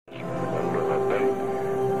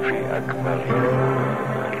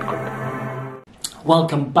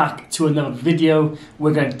Welcome back to another video.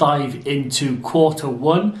 We're going to dive into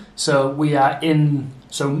Q1. So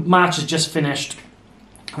March has just finished.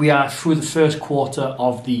 We are through the first quarter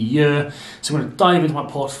of the year. So I'm going to dive into my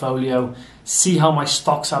portfolio, see how my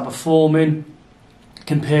stocks are performing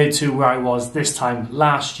compared to where I was this time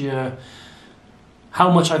last year, how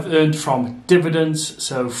much I've earned from dividends.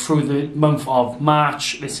 So through the month of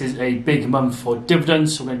March, this is a big month for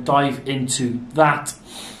dividends. So we're going to dive into that.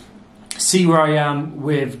 See where I am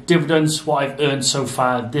with dividends, what I've earned so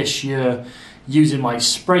far this year using my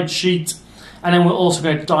spreadsheet. And then we're also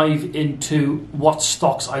going to dive into what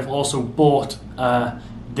stocks I've also bought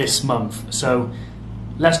this month. So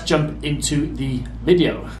let's jump into the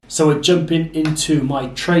video. So we're jumping into my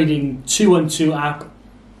Trading 212 app.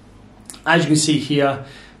 As you can see here,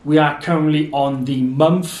 we are currently on the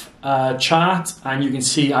month chart, and you can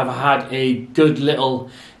see I've had a good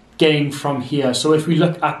little gain from here. So if we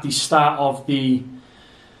look at the start of the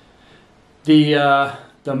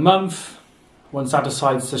month, once that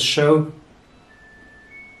decides to show,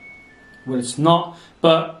 well, it's not,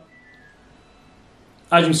 but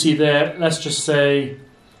as you can see there, let's just say,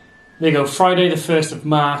 there you go, Friday the 1st of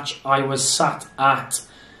March, I was sat at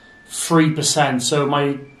 3%. So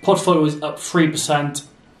my portfolio was up 3%,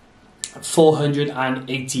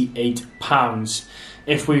 £488.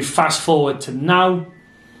 If we fast forward to now,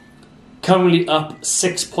 currently up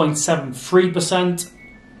 6.73%.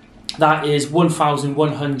 That is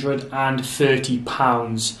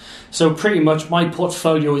 £1,130. So pretty much my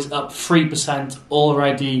portfolio is up 3%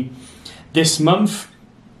 already this month.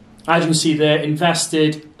 As you can see there,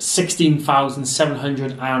 invested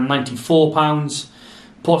 £16,794.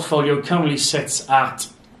 Portfolio currently sits at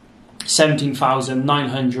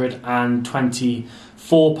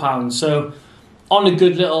 £17,924. So on a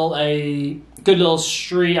good little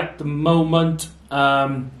streak at the moment.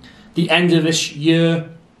 The end of this year,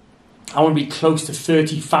 I want to be close to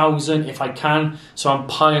 30,000 if I can. So I'm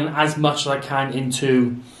piling as much as I can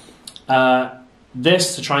into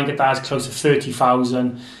this to try and get that as close to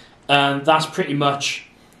 30,000. And that's pretty much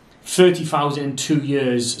 30,000 in 2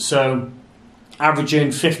 years. So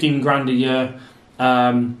averaging 15 grand a year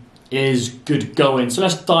is good going. So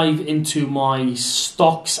let's dive into my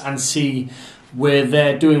stocks and see where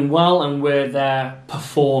they're doing well and where they're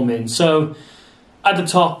performing. So at the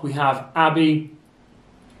top we have Abbey.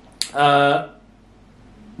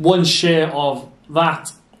 One share of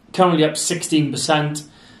that currently up 16%,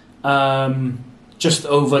 just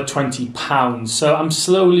over £20. So I'm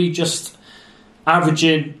slowly just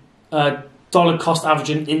averaging, dollar cost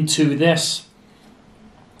averaging into this.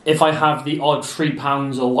 If I have the odd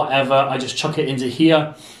 £3 or whatever, I just chuck it into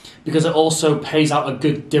here, because it also pays out a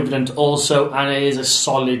good dividend also, and it is a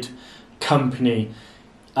solid company.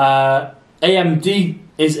 AMD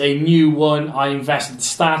is a new one I invested at the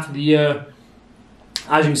start of the year.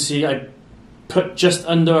 As you can see, I put just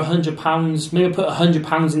under £100, maybe put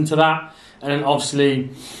 £100 into that, and then obviously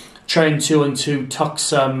Trading 212 took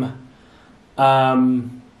some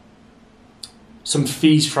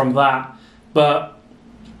fees from that, but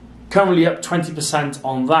currently up 20%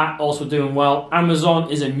 on that, also doing well. Amazon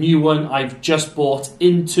is a new one I've just bought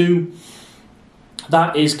into.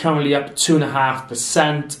 That is currently up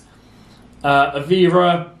 2.5%.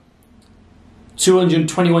 Avira,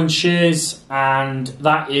 221 shares, and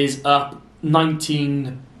that is up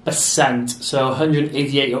 19%. So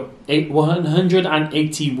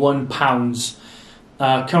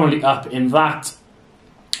 £181 currently up in that.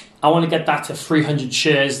 I want to get that to 300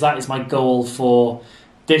 shares. That is my goal for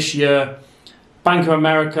this year. Bank of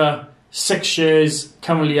America, 6 shares,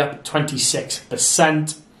 currently up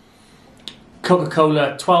 26%.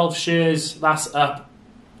 Coca-Cola, 12 shares, that's up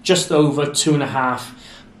just over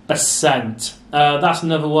 2.5%. That's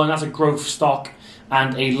another one, that's a growth stock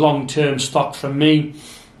and a long-term stock for me.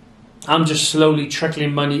 I'm just slowly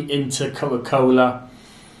trickling money into Coca-Cola.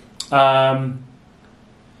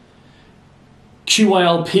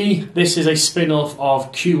 QYLP, this is a spin-off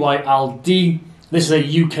of QYLD. This is a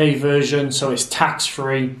UK version, so it's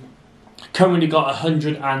tax-free. Currently got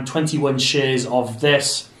 121 shares of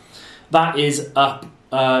this. That is up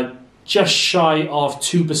just shy of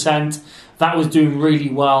 2%. That was doing really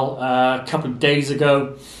well a couple of days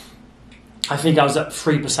ago. I think I was up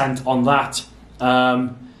 3% on that.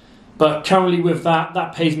 But currently with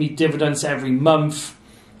that pays me dividends every month,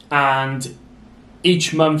 and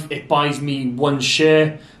each month it buys me 1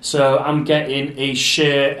 share. So I'm getting a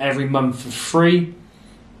share every month for free.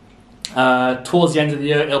 Towards the end of the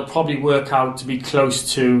year, it'll probably work out to be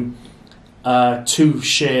close to 2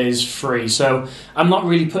 shares free. So I'm not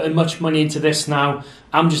really putting much money into this now.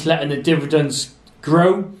 I'm just letting the dividends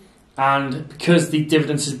grow, and because the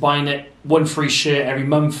dividends is buying it 1 free share every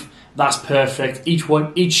month, that's perfect.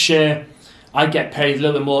 Each share I get paid a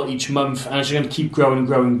little bit more each month, and it's going to keep growing and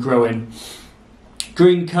growing and growing.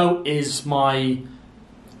 Greencoat is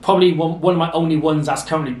probably one of my only ones that's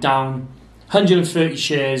currently down. 130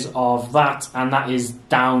 shares of that, and that is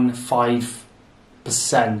down 5%.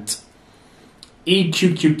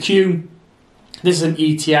 EQQQ, this is an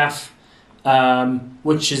ETF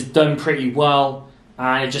which has done pretty well,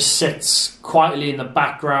 and it just sits quietly in the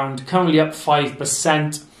background, currently up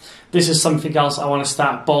 5%. This is something else I want to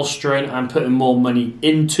start bolstering and putting more money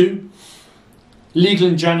into. Legal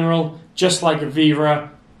and General, just like Aviva,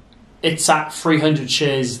 it's at 300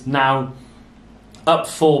 shares now, up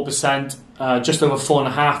 4%, just over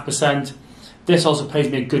 4.5%. This also pays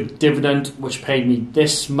me a good dividend, which paid me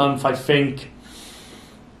this month, I think.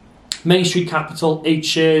 Main Street Capital, 8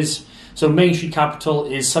 shares. So Main Street Capital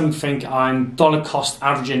is something I'm dollar cost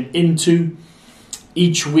averaging into.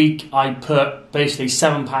 Each week I put basically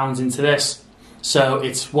 £7 into this, so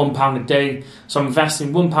it's £1 a day. So I'm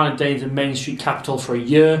investing £1 a day into Main Street Capital for a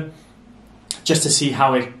year, just to see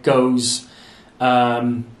how it goes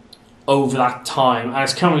over that time. And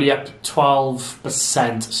it's currently up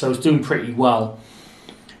 12%, so it's doing pretty well.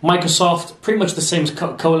 Microsoft, pretty much the same as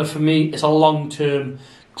Coca-Cola for me. It's a long-term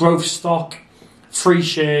growth stock, 3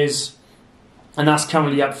 shares, and that's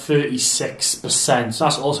currently up 36%. So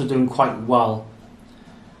that's also doing quite well.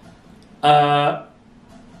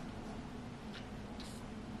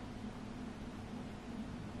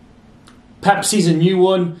 Pepsi's a new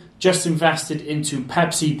one. Just invested into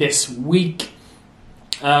Pepsi this week.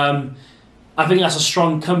 I think that's a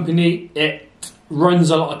strong company. It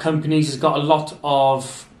runs a lot of companies. It's got a lot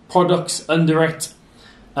of products under it.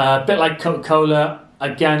 A bit like Coca-Cola.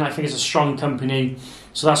 Again, I think it's a strong company.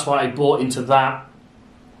 So that's why I bought into that.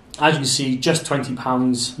 As you can see, just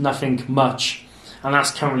 £20, nothing much. And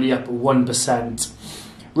that's currently up 1%.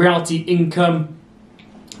 Realty Income,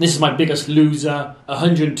 this is my biggest loser,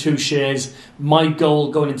 102 shares. My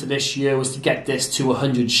goal going into this year was to get this to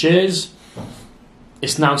 100 shares.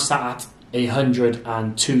 It's now sat at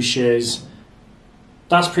 102 shares.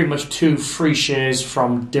 That's pretty much 2 free shares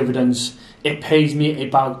from dividends. It pays me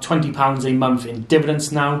about £20 a month in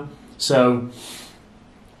dividends now. So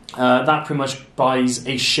that pretty much buys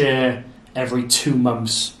a share every 2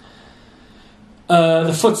 months.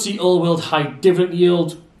 The FTSE All-World High Dividend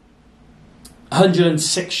Yield,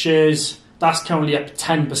 106 shares. That's currently up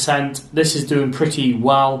 10%. This is doing pretty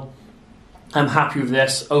well. I'm happy with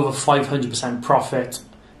this. Over 500% profit,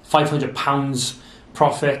 £500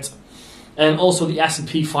 profit. And also the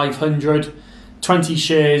S&P 500, 20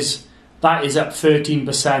 shares. That is up 13%,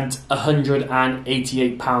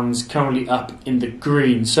 £188, currently up in the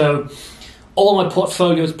green. So all my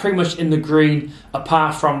portfolio is pretty much in the green,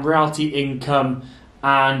 apart from Realty Income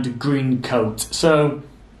and Greencoat. So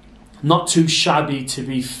not too shabby, to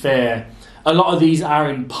be fair. A lot of these are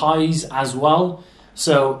in pies as well.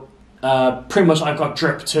 So pretty much I've got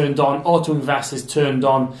drip turned on, auto investors turned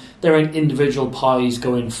on. They're in individual pies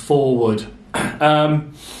going forward.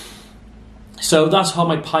 So that's how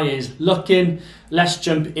my pie is looking. Let's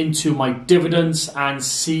jump into my dividends and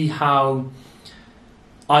see how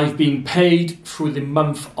I've been paid through the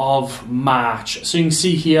month of March. So you can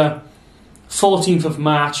see here, 14th of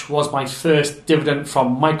March was my first dividend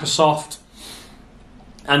from Microsoft,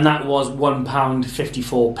 and that was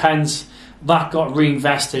 £1.54. That got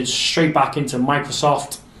reinvested straight back into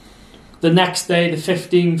Microsoft. The next day, the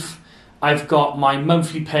 15th, I've got my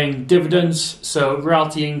monthly paying dividends. So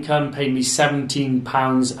Realty Income paid me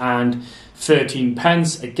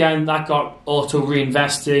 £17.13. Again, that got auto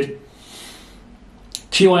reinvested.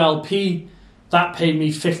 QILP, that paid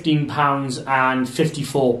me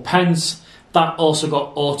 £15.54. That also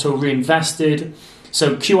got auto reinvested.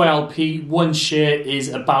 So QILP, 1 share is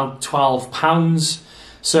about £12.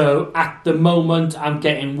 So at the moment, I'm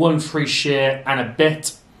getting 1 free share and a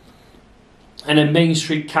bit. And then Main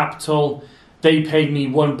Street Capital, they paid me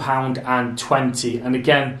 £1.20. And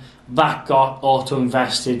again, that got auto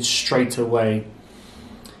invested straight away.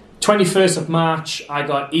 21st of March, I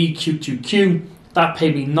got EQQQ. That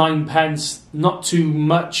paid me 9p. Not too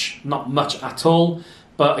much, not much at all.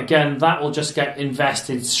 But again, that will just get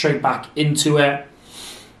invested straight back into it.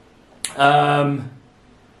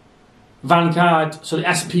 Vanguard, so the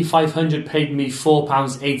S&P 500 paid me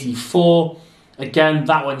 £4.84. Again,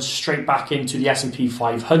 that went straight back into the S&P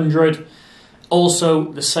 500.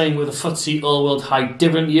 Also, the same with the FTSE All-World High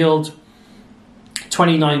Dividend Yield,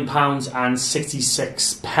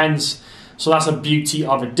 £29.66. So that's a beauty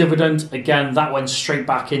of a dividend. Again, that went straight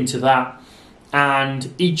back into that.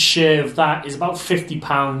 And each share of that is about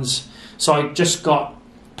 £50. So I just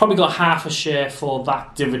probably got half a share for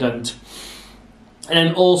that dividend. And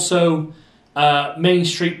then also, Main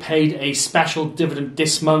Street paid a special dividend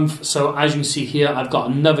this month. So as you can see here, I've got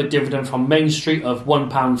another dividend from Main Street of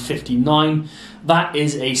 £1.59. That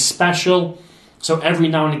is a special. So every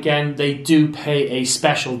now and again, they do pay a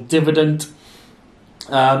special dividend.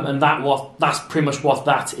 And that's pretty much what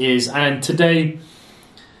that is. And today,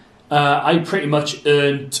 I pretty much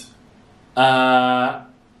earned...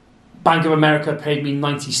 Bank of America paid me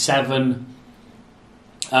 97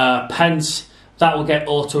 pence. That will get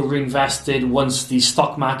auto reinvested once the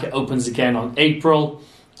stock market opens again on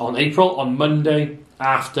Monday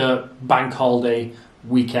after bank holiday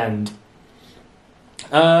weekend.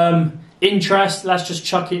 Interest, let's just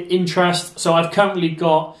chuck it interest. So I've currently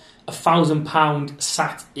got £1,000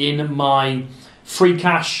 sat in my free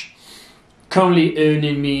cash, currently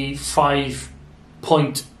earning me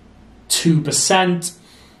 5.2%.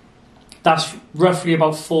 That's roughly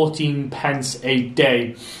about 14 pence a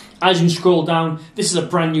day. As you scroll down, this is a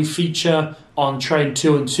brand new feature on Trade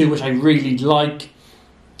 2 and 2, which I really like.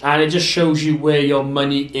 And it just shows you where your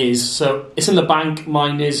money is. So it's in the bank,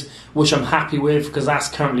 mine is, which I'm happy with because that's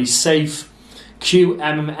currently safe.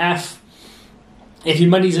 QMMF. If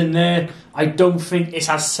your money's in there, I don't think it's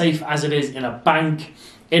as safe as it is in a bank.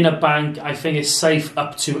 In a bank, I think it's safe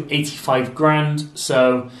up to 85 grand.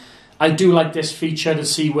 So I do like this feature to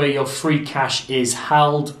see where your free cash is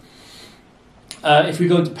held. If we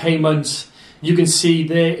go to payments, you can see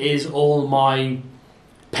there is all my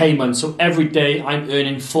payments. So every day I'm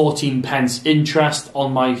earning 14 pence interest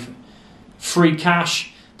on my free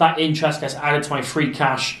cash. That interest gets added to my free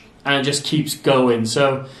cash and it just keeps going.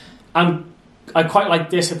 So I quite like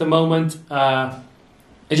this at the moment.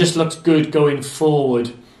 It just looks good going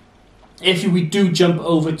forward. If we do jump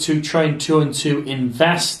over to Trade 2 and 2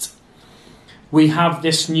 Invest, we have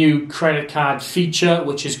this new credit card feature,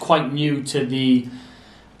 which is quite new to the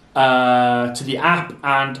app,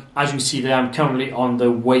 and as you can see there, I'm currently on the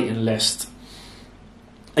waiting list.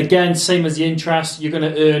 Again, same as the interest, you're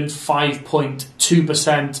going to earn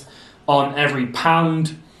 5.2% on every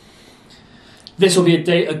pound. This will be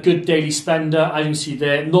a good daily spender. As you can see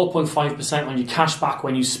there, 0.5% on your cash back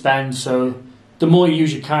when you spend. So the more you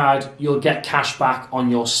use your card, you'll get cash back on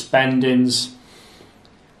your spendings.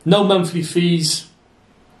 No monthly fees,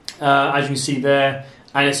 as you can see there,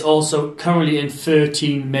 and it's also currently in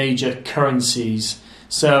 13 major currencies.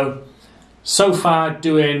 So far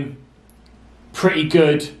doing pretty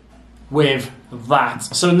good with that.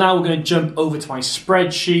 So now we're going to jump over to my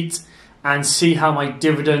spreadsheet and see how my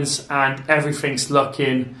dividends and everything's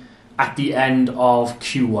looking at the end of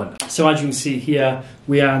Q1. So as you can see here,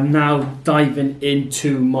 we are now diving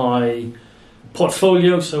into my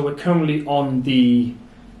portfolio. So we're currently on the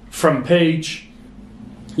front page.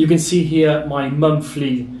 You can see here my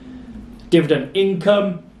monthly dividend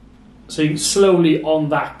income. So you're slowly on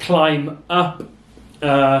that climb up.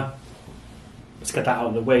 Let's get that out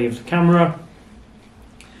of the way of the camera.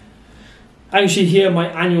 Actually here my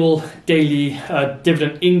annual daily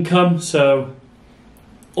dividend income. So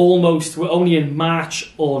we're only in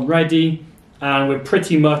March already and we're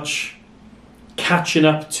pretty much catching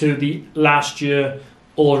up to the last year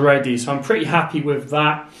already. So I'm pretty happy with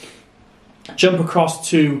that. Jump across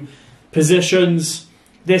to positions.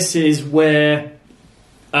 This is where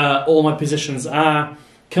all my positions are.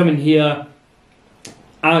 Come in here,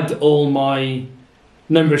 add all my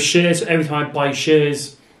number of shares. So every time I buy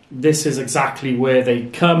shares, this is exactly where they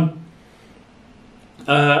come.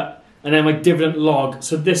 And then my dividend log.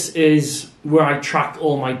 So this is where I track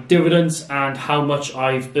all my dividends and how much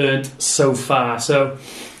I've earned so far. So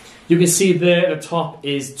you can see there at the top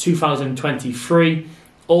is 2023.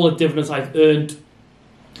 All the dividends I've earned.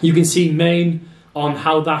 You can see main on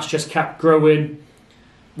how that's just kept growing.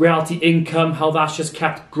 Reality income, how that's just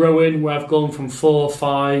kept growing, where I've gone from 4,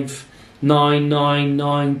 5, 9, 9,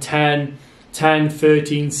 9, 10, 10,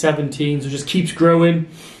 13, 17. So it just keeps growing.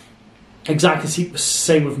 Exactly the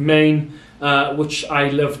same with main, which I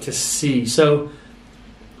love to see. So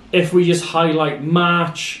if we just highlight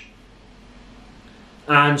March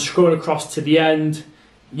and scroll across to the end,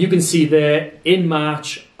 you can see there in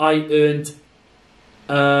March I earned,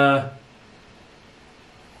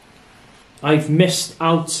 I've missed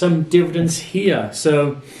out some dividends here.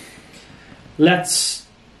 So let's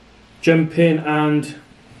jump in and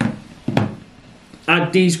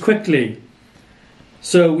add these quickly.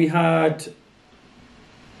 So we had,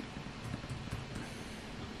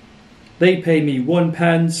 they pay me 1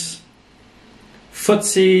 pence.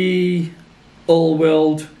 FTSE All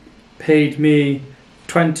World paid me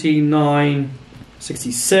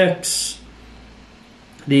 $29.66.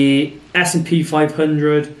 The S&P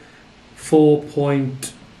 500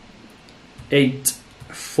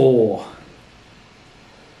 4.84.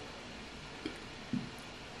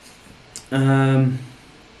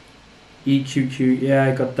 EQQ, yeah,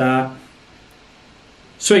 I got that.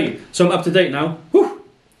 Sweet, so I'm up to date now. Whew.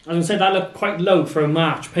 I was going to say that looked quite low for a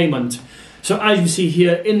March payment. So as you see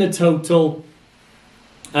here, in the total,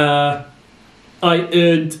 I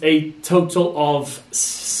earned a total of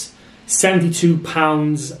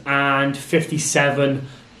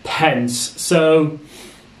 £72.57. So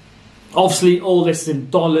obviously all this is in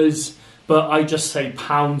dollars, but I just say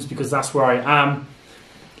pounds because that's where I am.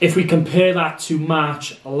 If we compare that to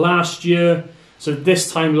March last year, so this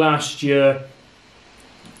time last year,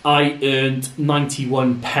 I earned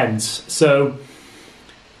 91p. So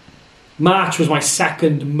March was my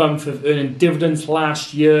second month of earning dividends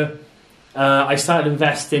last year. I started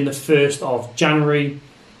investing the 1st of January.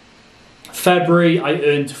 February, I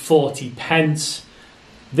earned 40p.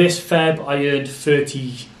 This Feb, I earned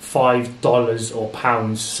 $35 or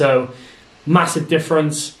pounds. So massive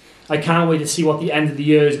difference. I can't wait to see what the end of the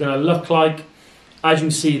year is going to look like. As you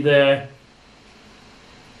can see there,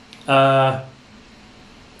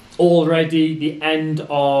 already the end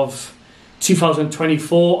of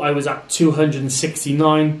 2024, I was at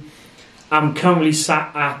 269. I'm currently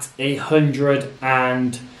sat at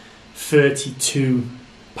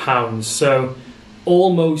 £132. So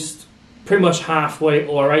almost pretty much halfway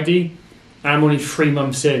already. I'm only 3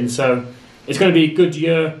 months in, so it's going to be a good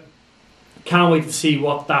year. Can't wait to see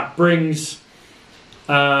what that brings.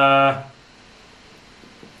 Jump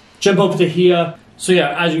over to here. So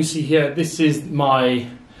yeah, as you can see here, this is my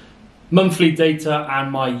monthly data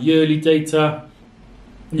and my yearly data.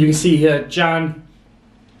 You can see here, Jan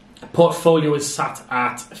portfolio is sat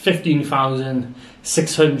at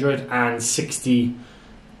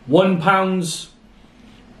 £15,661.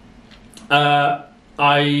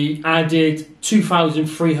 I added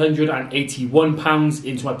 £2,381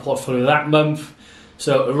 into my portfolio that month,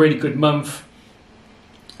 so a really good month.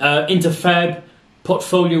 Into Feb,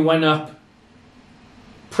 portfolio went up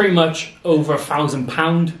pretty much over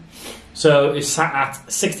 £1,000, so it's sat at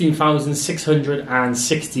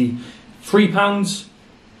 £16,663.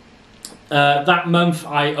 That month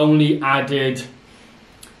I only added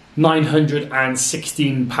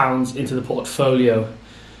 £916 into the portfolio.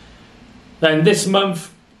 Then this month,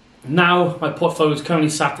 now my portfolio is currently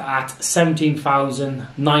sat at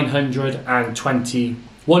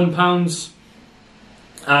 £17,921,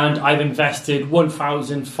 and I've invested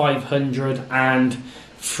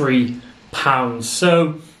 £1,503.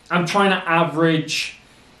 So I'm trying to average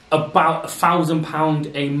about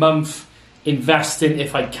 £1,000 a month investing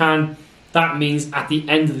if I can. That means at the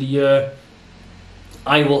end of the year,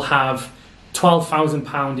 I will have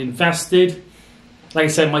 £12,000 invested. Like I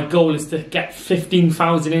said, my goal is to get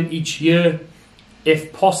 15,000 in each year,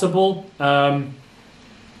 if possible.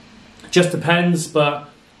 Just depends, but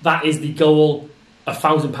that is the goal,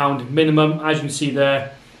 £1,000 minimum. As you can see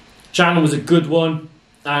there, January was a good one,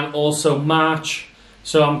 and also March.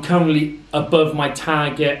 So I'm currently above my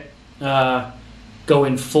target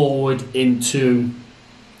going forward into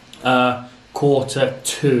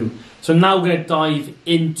Q2. So now we're going to dive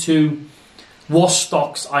into what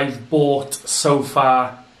stocks I've bought so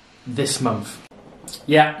far this month.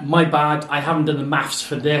 Yeah, my bad, I haven't done the maths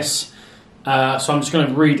for this, so I'm just going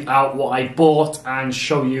to read out what I bought and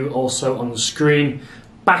show you also on the screen.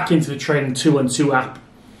 Back into the Trading 212 app.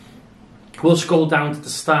 We'll scroll down to the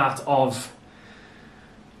start of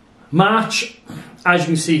March. As you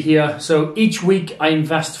can see here, so each week I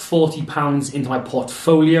invest £40 into my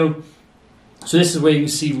portfolio. So this is where you can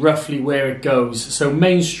see roughly where it goes. So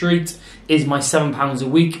Main Street is my £7 a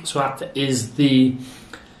week. So that is the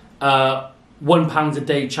 £1 a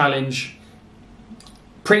day challenge.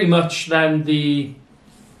 Pretty much then the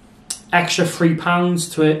extra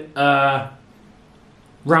 £3 to it,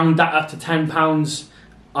 round that up to £10.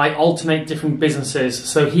 I alternate different businesses.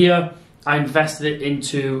 So here I invested it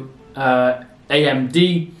into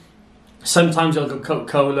AMD. Sometimes I'll go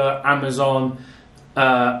Coca-Cola, Amazon,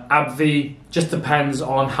 AbbVie. Just depends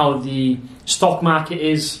on how the stock market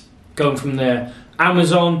is. Going from there,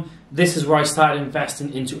 Amazon, this is where I started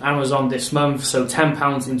investing into Amazon this month. So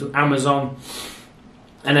 £10 into Amazon,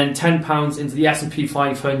 and then £10 into the S&P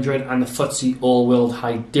 500 and the FTSE All World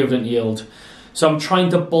High Dividend Yield. So I'm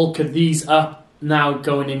trying to bulk these up now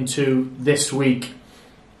going into this week.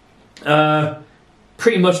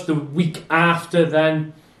 Pretty much the week after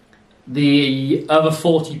then, the other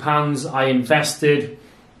 £40 I invested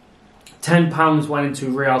 £10 went into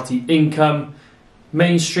Realty Income.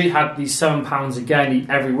 Main Street had these £7 again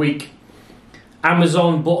every week.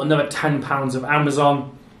 Amazon, bought another £10 of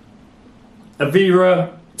Amazon.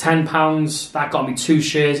 Avira, £10, that got me 2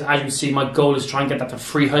 shares. As you can see, my goal is to try and get that to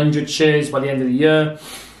 300 shares by the end of the year.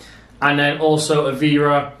 And then also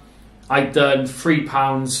Avira, I'd done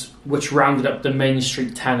 £3, which rounded up the Main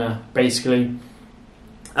Street tenner, basically.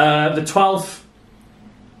 The 12th,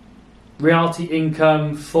 Realty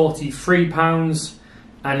Income, £43,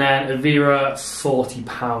 and then Avira,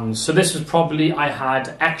 £40. So this was probably, I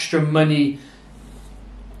had extra money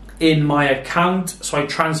in my account, so I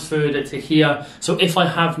transferred it to here. So if I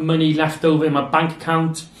have money left over in my bank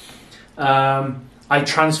account, I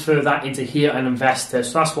transfer that into here and invest it.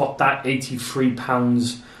 So that's what that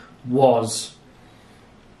 £83 was.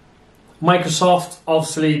 Microsoft,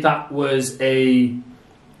 obviously that was a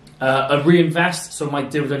reinvest, so my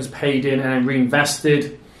dividends paid in and I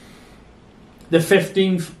reinvested. The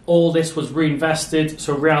 15th, all this was reinvested,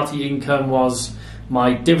 so Realty Income was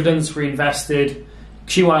my dividends reinvested,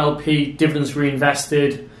 QILP, dividends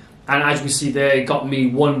reinvested, and as you see there, it got me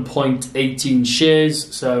 1.18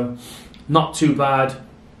 shares, so not too bad.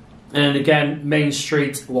 And again, Main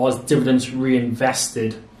Street was dividends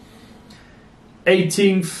reinvested.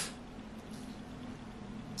 18th,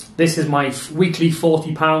 this is my weekly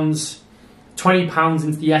 £40, £20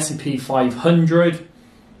 into the S&P 500.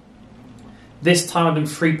 This time I've done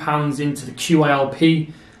 £3 into the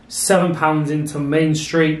QILP, £7 into Main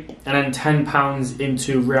Street, and then £10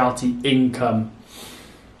 into Realty Income.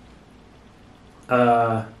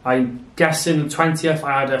 I guess in the 20th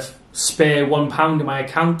I had a spare £1 in my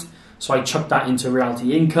account, so I chucked that into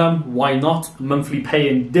Realty Income. Why not? Monthly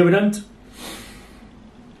paying dividend.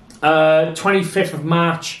 25th of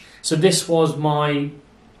March. So this was my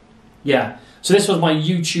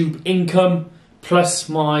YouTube income plus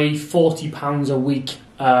my £40 a week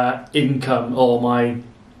income, or my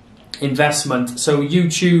investment. So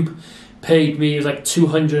YouTube paid me, it was like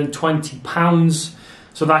 £220,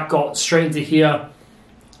 so that got straight into here.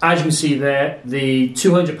 As you can see there, the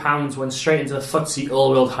 £200 went straight into the FTSE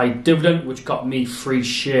All World High Dividend, which got me 3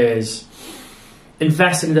 shares.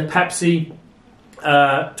 Invested into Pepsi,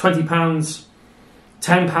 £20,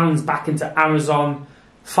 £10 back into Amazon,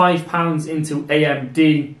 £5 into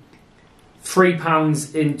AMD,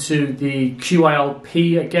 £3 into the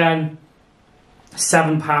QILP again,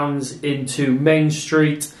 £7 into Main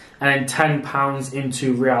Street, and then £10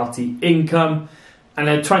 into Realty Income. And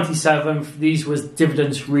then 27th, these was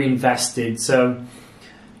dividends reinvested. So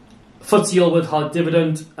FTSE All World High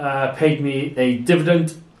Dividend paid me a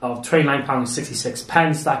dividend of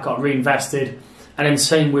 £29.66. That got reinvested. And then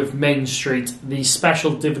same with Main Street, the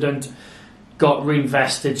special dividend got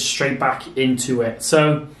reinvested straight back into it.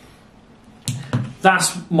 So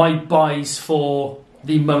that's my buys for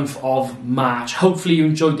the month of March. Hopefully you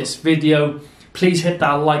enjoyed this video. Please hit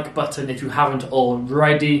that like button if you haven't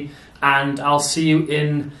already, and I'll see you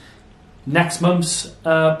in next month's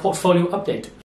portfolio update.